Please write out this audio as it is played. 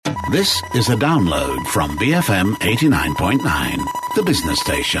This is a download from BFM 89.9, the business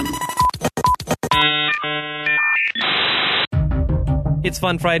station. It's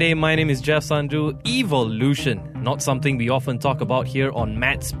Fun Friday. My name is Jeff Sandhu. Evolution, not something we often talk about here on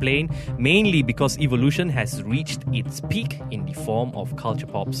Matt's Plane, mainly because evolution has reached its peak in the form of Culture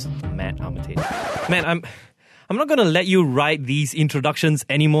Pop's Matt Armitage. Matt, I'm not going to let you write these introductions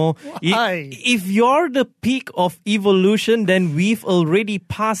anymore. Why? If you're the peak of evolution, then we've already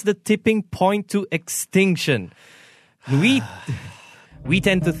passed the tipping point to extinction. We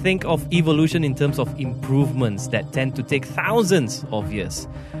tend to think of evolution in terms of improvements that tend to take thousands of years.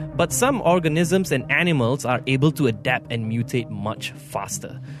 But some organisms and animals are able to adapt and mutate much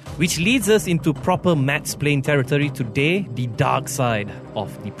faster. Which leads us into proper Matt's Plane territory today, the dark side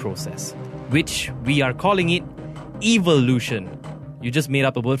of the process, which we are calling it evolution. You just made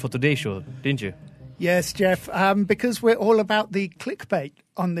up a word for today's show, didn't you? Yes, Jeff, because we're all about the clickbait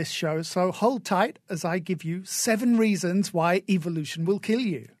on this show. So hold tight as I give you 7 reasons why evolution will kill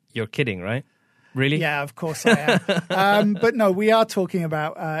you. You're kidding, right? Really? Yeah, of course I am. But no, we are talking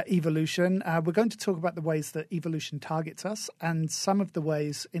about evolution. We're going to talk about the ways that evolution targets us and some of the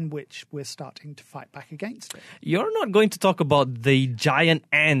ways in which we're starting to fight back against it. You're not going to talk about the giant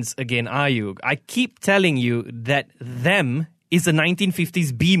ants again, are you? I keep telling you that Them is a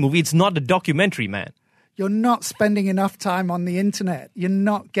 1950s B movie. It's not a documentary, man. You're not spending enough time on the internet. You're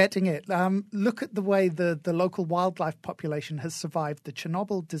not getting it. Look at the way the local wildlife population has survived the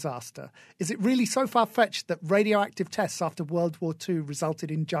Chernobyl disaster. Is it really so far-fetched that radioactive tests after World War II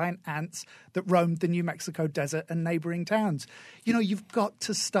resulted in giant ants that roamed the New Mexico desert and neighboring towns? You know, you've got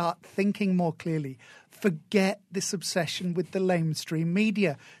to start thinking more clearly. Forget this obsession with the lamestream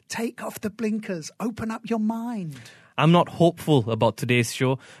media. Take off the blinkers. Open up your mind. I'm not hopeful about today's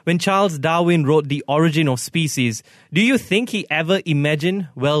show. When Charles Darwin wrote The Origin of Species, do you think he ever imagined,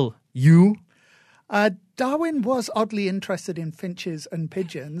 you? Darwin was oddly interested in finches and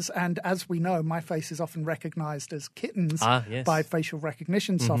pigeons, and as we know, my face is often recognised as kittens by facial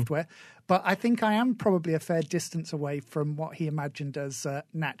recognition software, but I think I am probably a fair distance away from what he imagined as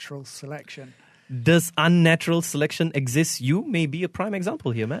natural selection. Does unnatural selection exist? You may be a prime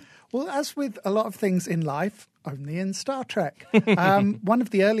example here, Matt. Well, as with a lot of things in life, only in Star Trek. One of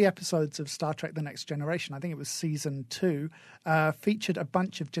the early episodes of Star Trek The Next Generation, I think it was season 2, featured a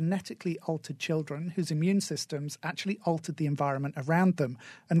bunch of genetically altered children whose immune systems actually altered the environment around them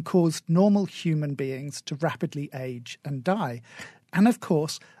and caused normal human beings to rapidly age and die. And of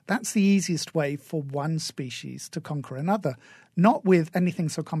course, that's the easiest way for one species to conquer another. Not with anything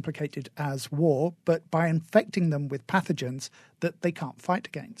so complicated as war, but by infecting them with pathogens that they can't fight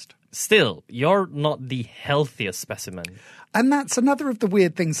against. Still, you're not the healthiest specimen. And that's another of the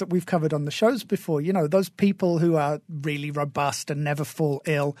weird things that we've covered on the shows before. You know, those people who are really robust and never fall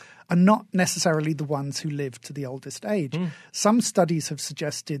ill are not necessarily the ones who live to the oldest age. Some studies have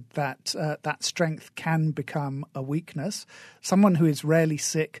suggested that that strength can become a weakness. Someone who is rarely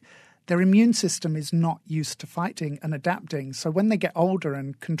sick, their immune system is not used to fighting and adapting. So when they get older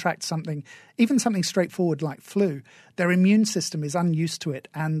and contract something, even something straightforward like flu, their immune system is unused to it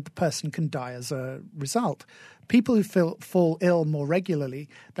and the person can die as a result. People who fall ill more regularly,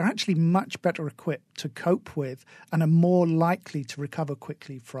 they're actually much better equipped to cope with and are more likely to recover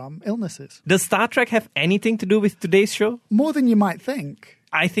quickly from illnesses. Does Star Trek have anything to do with today's show? More than you might think.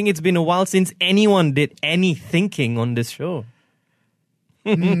 I think it's been a while since anyone did any thinking on this show.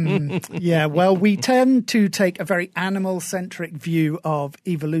 Yeah, well, we tend to take a very animal-centric view of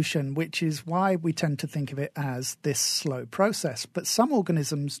evolution, which is why we tend to think of it as this slow process. But some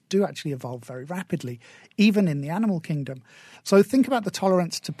organisms do actually evolve very rapidly, even in the animal kingdom. So think about the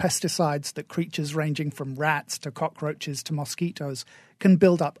tolerance to pesticides that creatures ranging from rats to cockroaches to mosquitoes can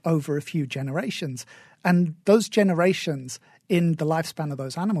build up over a few generations. And those generations in the lifespan of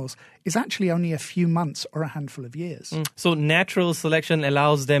those animals is actually only a few months or a handful of years. So natural selection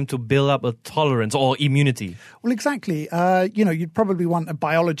allows them to build up a tolerance or immunity. Well, exactly. You'd probably want a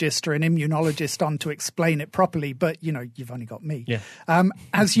biologist or an immunologist on to explain it properly, but, you've only got me. Yeah.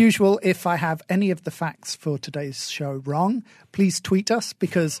 As usual, if I have any of the facts for today's show wrong, please tweet us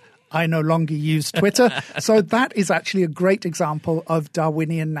because I no longer use Twitter. So that is actually a great example of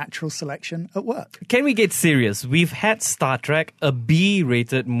Darwinian natural selection at work. Can we get serious? We've had Star Trek, a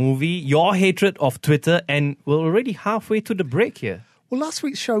B-rated movie, your hatred of Twitter, and we're already halfway to the break here. Well, last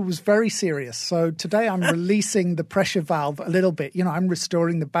week's show was very serious. So today I'm releasing the pressure valve a little bit. I'm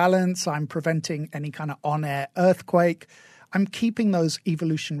restoring the balance. I'm preventing any kind of on-air earthquake. I'm keeping those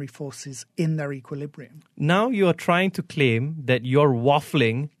evolutionary forces in their equilibrium. Now you are trying to claim that your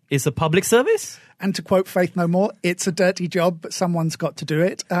waffling is a public service? And to quote Faith No More, it's a dirty job, but someone's got to do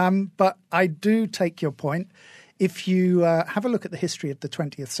it. But I do take your point. If you have a look at the history of the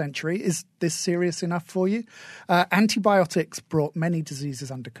 20th century, is this serious enough for you? Antibiotics brought many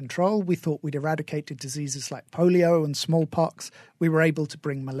diseases under control. We thought we'd eradicated diseases like polio and smallpox. We were able to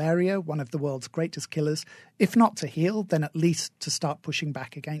bring malaria, one of the world's greatest killers, if not to heal, then at least to start pushing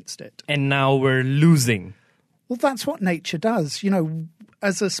back against it. And now we're losing. Well, that's what nature does. You know,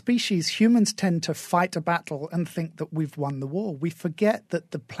 as a species, humans tend to fight a battle and think that we've won the war. We forget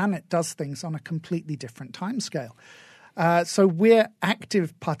that the planet does things on a completely different timescale. So we're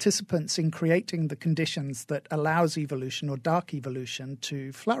active participants in creating the conditions that allows evolution or dark evolution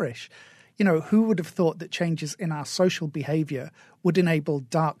to flourish. You know, who would have thought that changes in our social behavior would enable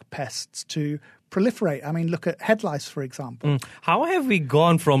dark pests to proliferate? I mean, look at head lice, for example. How have we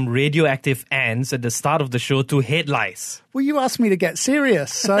gone from radioactive ants at the start of the show to head lice? Well, you asked me to get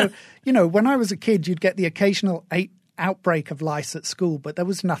serious. So, you know, when I was a kid, you'd get the occasional outbreak of lice at school, but there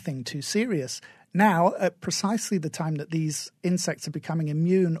was nothing too serious. Now, at precisely the time that these insects are becoming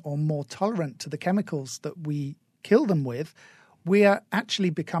immune or more tolerant to the chemicals that we kill them with, we are actually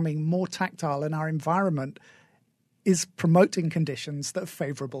becoming more tactile, and our environment is promoting conditions that are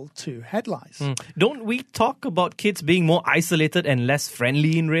favourable to head lice. Don't we talk about kids being more isolated and less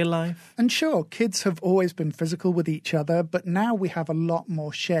friendly in real life? And sure, kids have always been physical with each other, but now we have a lot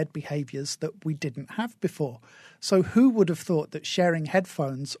more shared behaviours that we didn't have before. So who would have thought that sharing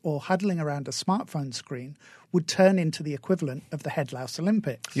headphones or huddling around a smartphone screen would turn into the equivalent of the head louse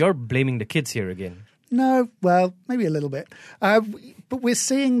Olympics? You're blaming the kids here again. No, well, maybe a little bit. But we're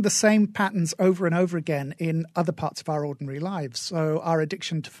seeing the same patterns over and over again in other parts of our ordinary lives. So our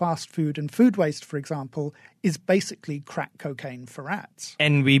addiction to fast food and food waste, for example, is basically crack cocaine for rats.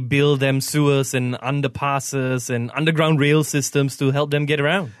 And we build them sewers and underpasses and underground rail systems to help them get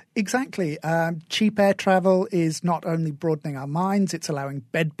around. Exactly. Cheap air travel is not only broadening our minds, it's allowing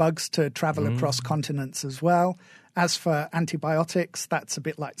bed bugs to travel across continents as well. As for antibiotics, that's a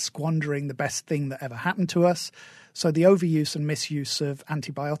bit like squandering the best thing that ever happened to us. So the overuse and misuse of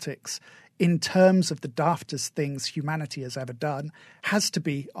antibiotics, in terms of the daftest things humanity has ever done, has to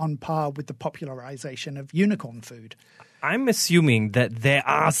be on par with the popularization of unicorn food. I'm assuming that there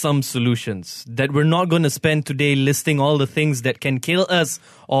are some solutions, that we're not going to spend today listing all the things that can kill us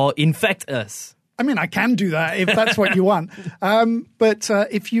or infect us. I mean, I can do that if that's what you want. But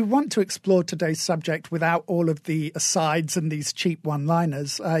if you want to explore today's subject without all of the asides and these cheap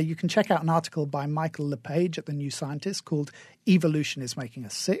one-liners, you can check out an article by Michael LePage at The New Scientist called Evolution is Making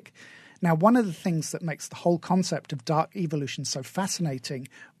Us Sick. Now, one of the things that makes the whole concept of dark evolution so fascinating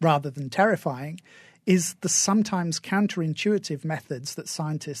rather than terrifying is the sometimes counterintuitive methods that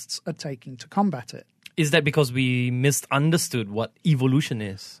scientists are taking to combat it. Is that because we misunderstood what evolution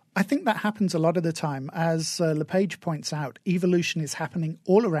is? I think that happens a lot of the time. As LePage points out, evolution is happening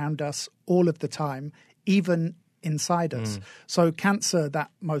all around us all of the time, even inside us. So cancer, that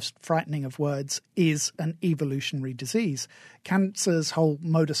most frightening of words, is an evolutionary disease. Cancer's whole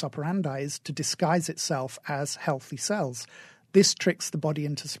modus operandi is to disguise itself as healthy cells. This tricks the body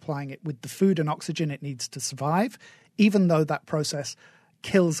into supplying it with the food and oxygen it needs to survive, even though that process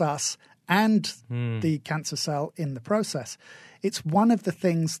kills us and the cancer cell in the process. It's one of the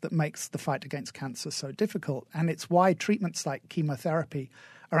things that makes the fight against cancer so difficult, and it's why treatments like chemotherapy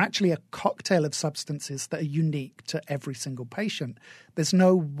are actually a cocktail of substances that are unique to every single patient. There's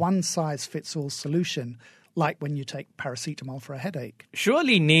no one-size-fits-all solution like when you take paracetamol for a headache.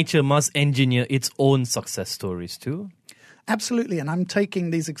 Surely nature must engineer its own success stories too? Absolutely, and I'm taking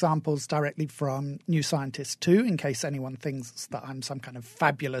these examples directly from New Scientist too, in case anyone thinks that I'm some kind of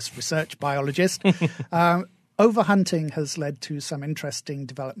fabulous research biologist. Overhunting has led to some interesting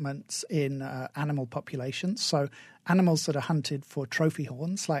developments in animal populations. So animals that are hunted for trophy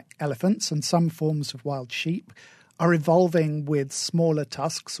horns, like elephants and some forms of wild sheep, are evolving with smaller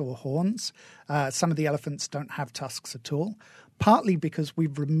tusks or horns. Some of the elephants don't have tusks at all, partly because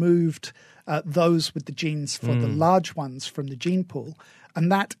we've removed those with the genes for the large ones from the gene pool.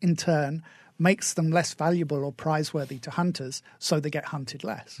 And that, in turn, makes them less valuable or prizeworthy to hunters, so they get hunted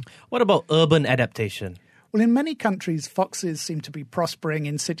less. What about urban adaptation? Well, in many countries, foxes seem to be prospering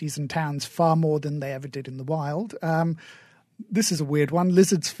in cities and towns far more than they ever did in the wild. This is a weird one.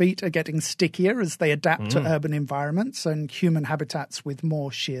 Lizards' feet are getting stickier as they adapt to urban environments and human habitats with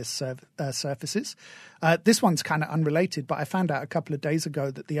more sheer surfaces. This one's kind of unrelated, but I found out a couple of days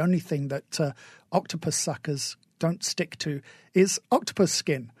ago that the only thing that octopus suckers don't stick to is octopus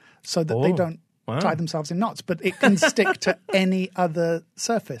skin, so that they don't tie themselves in knots, but it can stick to any other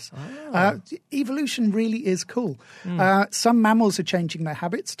surface. Evolution really is cool. Some mammals are changing their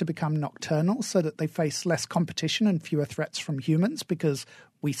habits to become nocturnal so that they face less competition and fewer threats from humans because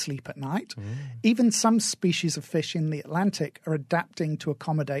we sleep at night. Even some species of fish in the Atlantic are adapting to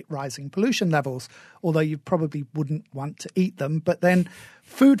accommodate rising pollution levels, although you probably wouldn't want to eat them. But then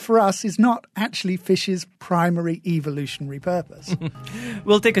food for us is not actually fish's primary evolutionary purpose.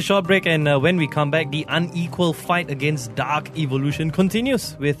 We'll take a short break, and when we come back, the unequal fight against dark evolution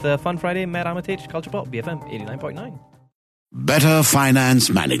continues with Fun Friday. Matt Armitage, Culture Pop, BFM 89.9. Better Finance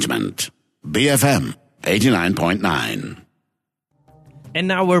Management. BFM 89.9. And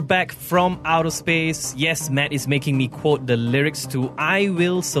now we're back from outer space. Yes, Matt is making me quote the lyrics to I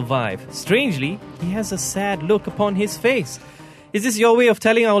Will Survive. Strangely, he has a sad look upon his face. Is this your way of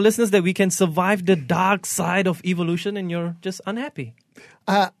telling our listeners that we can survive the dark side of evolution and you're just unhappy?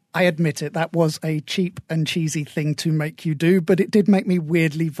 I admit it, that was a cheap and cheesy thing to make you do, but it did make me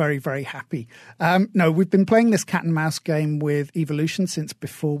weirdly very, very happy. No, we've been playing this cat and mouse game with evolution since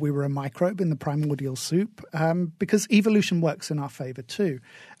before we were a microbe in the primordial soup, because evolution works in our favour too.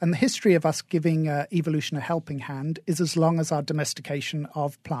 And the history of us giving evolution a helping hand is as long as our domestication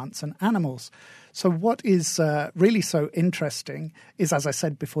of plants and animals. So what is really so interesting is, as I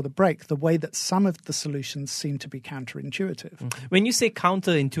said before the break, the way that some of the solutions seem to be counterintuitive. When you say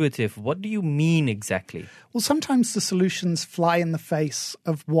counterintuitive, what do you mean exactly? Well, sometimes the solutions fly in the face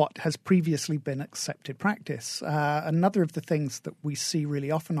of what has previously been accepted practice. Another of the things that we see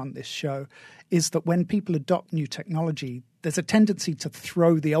really often on this show is that when people adopt new technology, there's a tendency to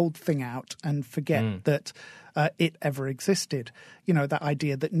throw the old thing out and forget that it ever existed. You know, that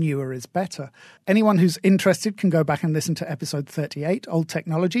idea that newer is better. Anyone who's interested can go back and listen to episode 38, Old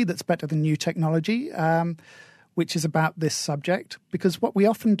Technology That's Better Than New Technology, which is about this subject. Because what we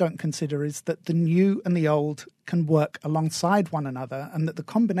often don't consider is that the new and the old can work alongside one another, and that the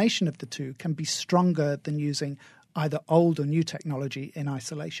combination of the two can be stronger than using either old or new technology in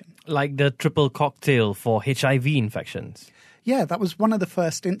isolation. Like the triple cocktail for HIV infections. Yeah, that was one of the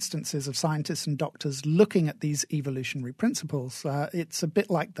first instances of scientists and doctors looking at these evolutionary principles. It's a bit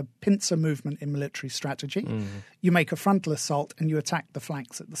like the pincer movement in military strategy. You make a frontal assault and you attack the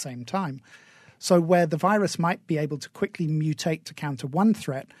flanks at the same time. So where the virus might be able to quickly mutate to counter one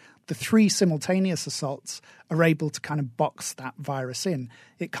threat, the three simultaneous assaults are able to kind of box that virus in.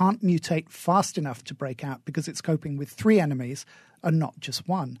 It can't mutate fast enough to break out because it's coping with three enemies and not just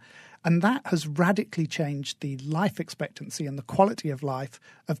one. And that has radically changed the life expectancy and the quality of life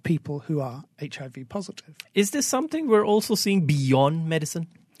of people who are HIV positive. Is this something we're also seeing beyond medicine?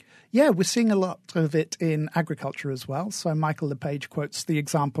 Yeah, we're seeing a lot of it in agriculture as well. So Michael LePage quotes the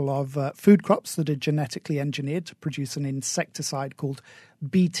example of food crops that are genetically engineered to produce an insecticide called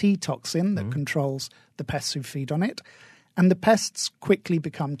Bt toxin that controls the pests who feed on it. And the pests quickly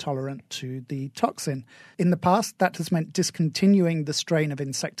become tolerant to the toxin. In the past, that has meant discontinuing the strain of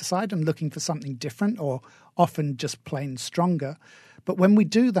insecticide and looking for something different, or often just plain stronger. But when we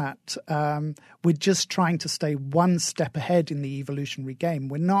do that, we're just trying to stay one step ahead in the evolutionary game.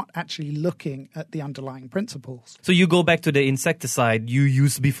 We're not actually looking at the underlying principles. So you go back to the insecticide you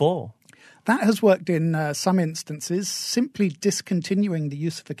used before. That has worked in some instances. Simply discontinuing the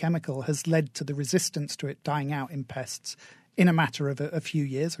use of a chemical has led to the resistance to it dying out in pests in a matter of a few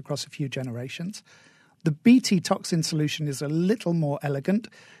years, across a few generations. The Bt toxin solution is a little more elegant.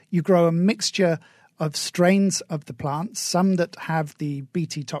 You grow a mixture of strains of the plants, some that have the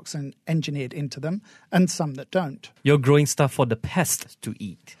Bt toxin engineered into them and some that don't. You're growing stuff for the pests to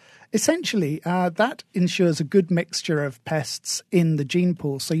eat. Essentially, that ensures a good mixture of pests in the gene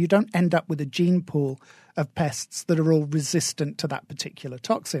pool, so you don't end up with a gene pool of pests that are all resistant to that particular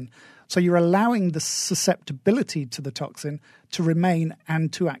toxin. So you're allowing the susceptibility to the toxin to remain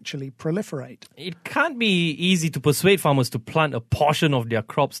and to actually proliferate. It can't be easy to persuade farmers to plant a portion of their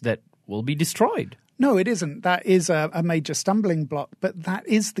crops that will be destroyed. No, it isn't. That is a major stumbling block, but that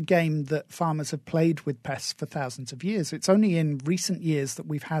is the game that farmers have played with pests for thousands of years. It's only in recent years that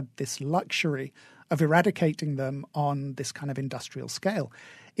we've had this luxury of eradicating them on this kind of industrial scale.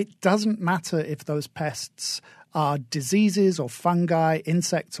 It doesn't matter if those pests are diseases or fungi,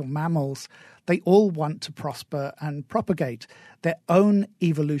 insects or mammals. They all want to prosper and propagate. Their own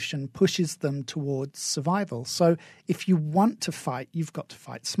evolution pushes them towards survival. So if you want to fight, you've got to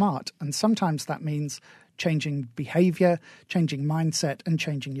fight smart. And sometimes that means changing behavior, changing mindset, and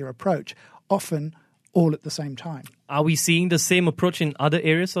changing your approach. Often all at the same time. Are we seeing the same approach in other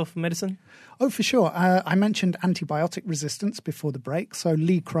areas of medicine? Oh, for sure. I mentioned antibiotic resistance before the break. So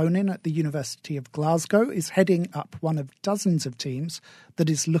Lee Cronin at the University of Glasgow is heading up one of dozens of teams that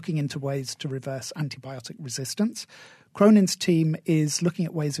is looking into ways to reverse antibiotic resistance. Cronin's team is looking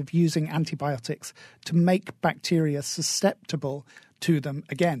at ways of using antibiotics to make bacteria susceptible to them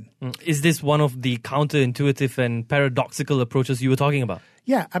again. Is this one of the counterintuitive and paradoxical approaches you were talking about?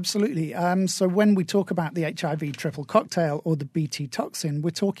 Yeah, absolutely. So when we talk about the HIV triple cocktail or the BT toxin,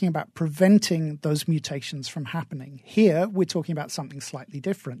 we're talking about preventing those mutations from happening. Here, we're talking about something slightly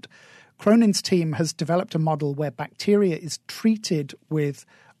different. Cronin's team has developed a model where bacteria is treated with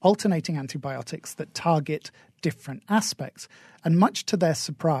alternating antibiotics that target different aspects. And much to their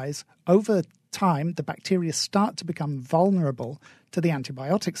surprise, over time, the bacteria start to become vulnerable to the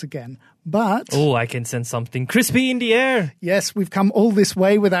antibiotics again. But... oh, I can sense something crispy in the air. Yes, we've come all this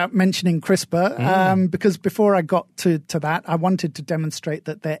way without mentioning CRISPR, because before I got to that, I wanted to demonstrate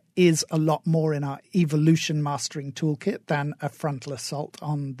that there is a lot more in our evolution mastering toolkit than a frontal assault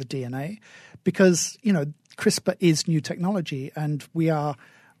on the DNA, because, you know, CRISPR is new technology, and we are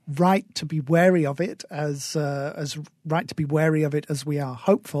right to be wary of it as we are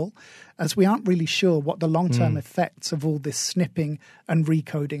hopeful, as we aren't really sure what the long-term effects of all this snipping and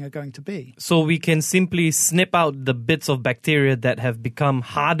recoding are going to be. So we can simply snip out the bits of bacteria that have become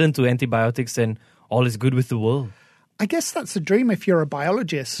hardened to antibiotics and all is good with the world. I guess that's the dream if you're a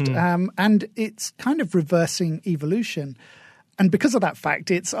biologist, and it's kind of reversing evolution. And because of that fact,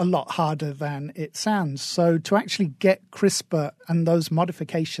 it's a lot harder than it sounds. So to actually get CRISPR and those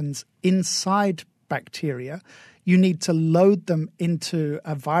modifications inside bacteria, you need to load them into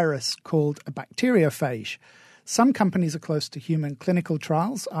a virus called a bacteriophage. Some companies are close to human clinical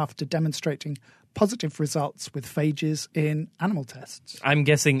trials after demonstrating positive results with phages in animal tests. I'm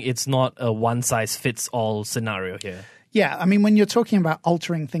guessing it's not a one-size-fits-all scenario here. Yeah, I mean, when you're talking about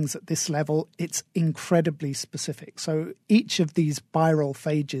altering things at this level, it's incredibly specific. So each of these viral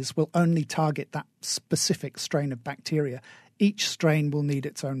phages will only target that specific strain of bacteria. Each strain will need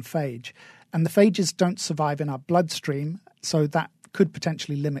its own phage. And the phages don't survive in our bloodstream, so that could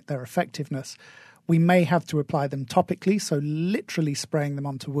potentially limit their effectiveness. We may have to apply them topically, so literally spraying them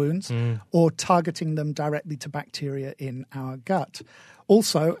onto wounds, or targeting them directly to bacteria in our gut.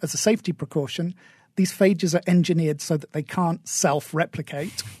 Also, as a safety precaution, these phages are engineered so that they can't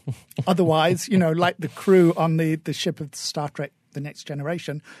self-replicate. Otherwise, you know, like the crew on the ship of Star Trek The Next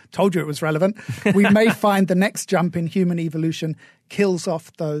Generation, told you it was relevant, we may find the next jump in human evolution kills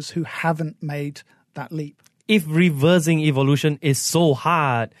off those who haven't made that leap. If reversing evolution is so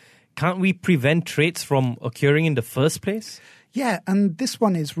hard, can't we prevent traits from occurring in the first place? Yeah, and this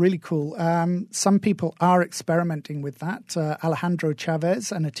one is really cool. Some people are experimenting with that. Alejandro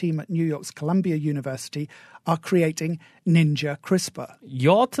Chavez and a team at New York's Columbia University are creating Ninja CRISPR.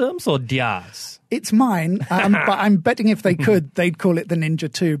 Your terms or theirs? It's mine, but I'm betting if they could, they'd call it the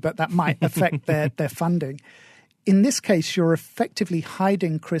Ninja too, but that might affect their funding. In this case, you're effectively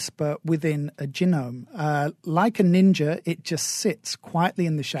hiding CRISPR within a genome. Like a ninja, it just sits quietly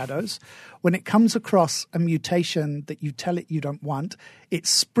in the shadows. When it comes across a mutation that you tell it you don't want, it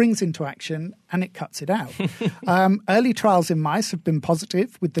springs into action and it cuts it out. Early trials in mice have been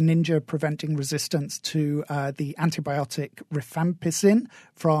positive, with the ninja preventing resistance to the antibiotic rifampicin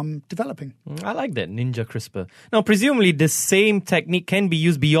from developing. I like that, Ninja CRISPR. Now, presumably the same technique can be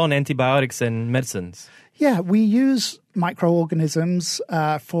used beyond antibiotics and medicines. Yeah, we use microorganisms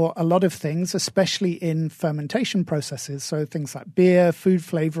for a lot of things, especially in fermentation processes. So things like beer, food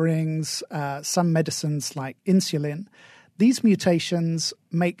flavorings, some medicines like insulin. These mutations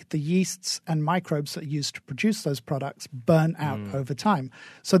make the yeasts and microbes that are used to produce those products burn out over time.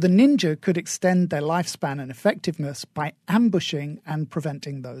 So the ninja could extend their lifespan and effectiveness by ambushing and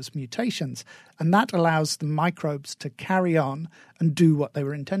preventing those mutations. And that allows the microbes to carry on and do what they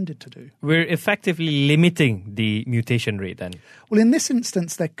were intended to do. We're effectively limiting the mutation rate then. Well, in this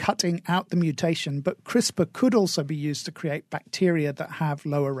instance, they're cutting out the mutation, but CRISPR could also be used to create bacteria that have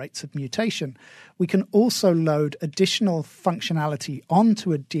lower rates of mutation. We can also load additional functionality onto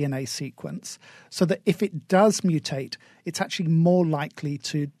a DNA sequence so that if it does mutate, it's actually more likely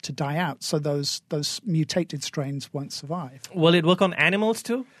to die out. So those mutated strains won't survive. Will it work on animals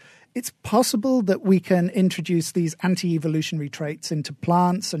too? It's possible that we can introduce these anti-evolutionary traits into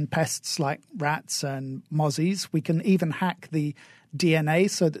plants and pests like rats and mozzies. We can even hack the DNA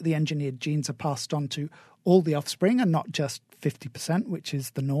so that the engineered genes are passed on to all the offspring and not just 50%, which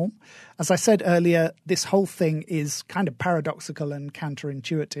is the norm. As I said earlier, this whole thing is kind of paradoxical and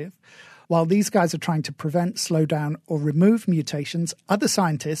counterintuitive. While these guys are trying to prevent, slow down, or remove mutations, other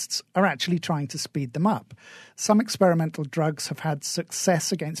scientists are actually trying to speed them up. Some experimental drugs have had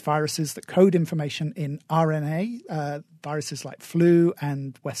success against viruses that code information in RNA, viruses like flu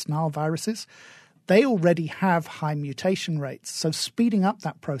and West Nile viruses. They already have high mutation rates, so speeding up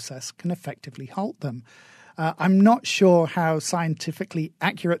that process can effectively halt them. I'm not sure how scientifically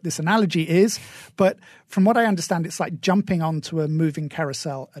accurate this analogy is, but from what I understand, it's like jumping onto a moving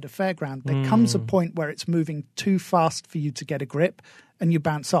carousel at a fairground. There comes a point where it's moving too fast for you to get a grip, and you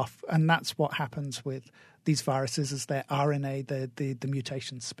bounce off. And that's what happens with these viruses as their RNA, the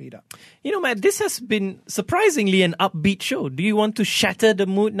mutations speed up. You know, Matt, this has been surprisingly an upbeat show. Do you want to shatter the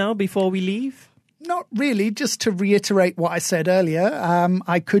mood now before we leave? Not really. Just to reiterate what I said earlier,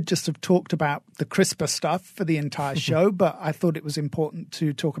 I could just have talked about the CRISPR stuff for the entire show, but I thought it was important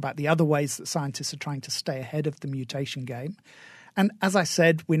to talk about the other ways that scientists are trying to stay ahead of the mutation game. And as I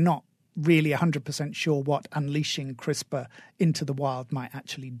said, we're not really 100% sure what unleashing CRISPR into the wild might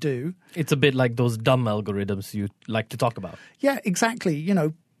actually do. It's a bit like those dumb algorithms you like to talk about. Yeah, exactly. You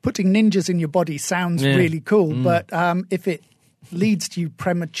know, putting ninjas in your body sounds really cool, but if it leads to you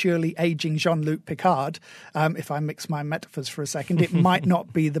prematurely aging Jean-Luc Picard, if I mix my metaphors for a second, it might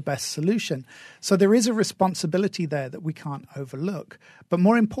not be the best solution. So there is a responsibility there that we can't overlook. But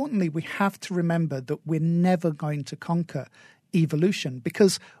more importantly, we have to remember that we're never going to conquer evolution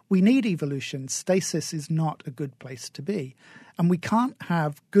because we need evolution. Stasis is not a good place to be. And we can't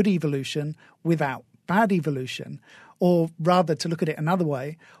have good evolution without bad evolution. Or rather, to look at it another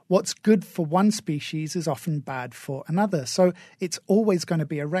way, what's good for one species is often bad for another. So it's always going to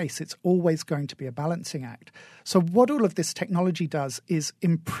be a race. It's always going to be a balancing act. So what all of this technology does is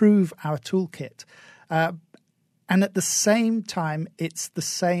improve our toolkit. And at the same time, it's the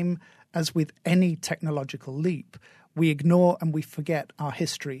same as with any technological leap. We ignore and we forget our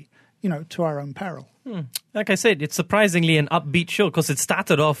history, you know, to our own peril. Like I said, it's surprisingly an upbeat show because it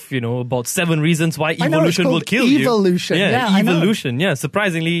started off, you know, about 7 reasons why evolution will kill you. Evolution. Yeah, evolution. Yeah,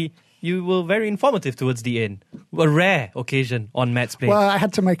 surprisingly, you were very informative towards the end. A rare occasion on Matt's Play. Well, I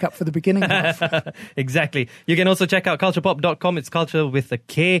had to make up for the beginning half. Exactly. You can also check out culturepop.com. It's culture with a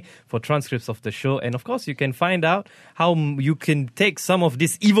K for transcripts of the show. And of course, you can find out how you can take some of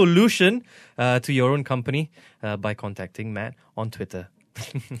this evolution to your own company by contacting Matt on Twitter.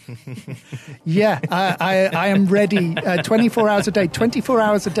 Yeah, I am ready 24 hours a day. 24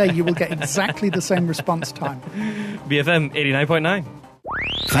 hours a day, you will get exactly the same response time. BFM 89.9.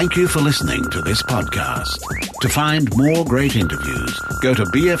 Thank you for listening to this podcast. To find more great interviews, go to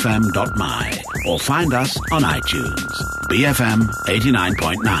bfm.my or find us on iTunes. BFM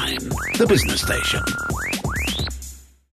 89.9, the business station.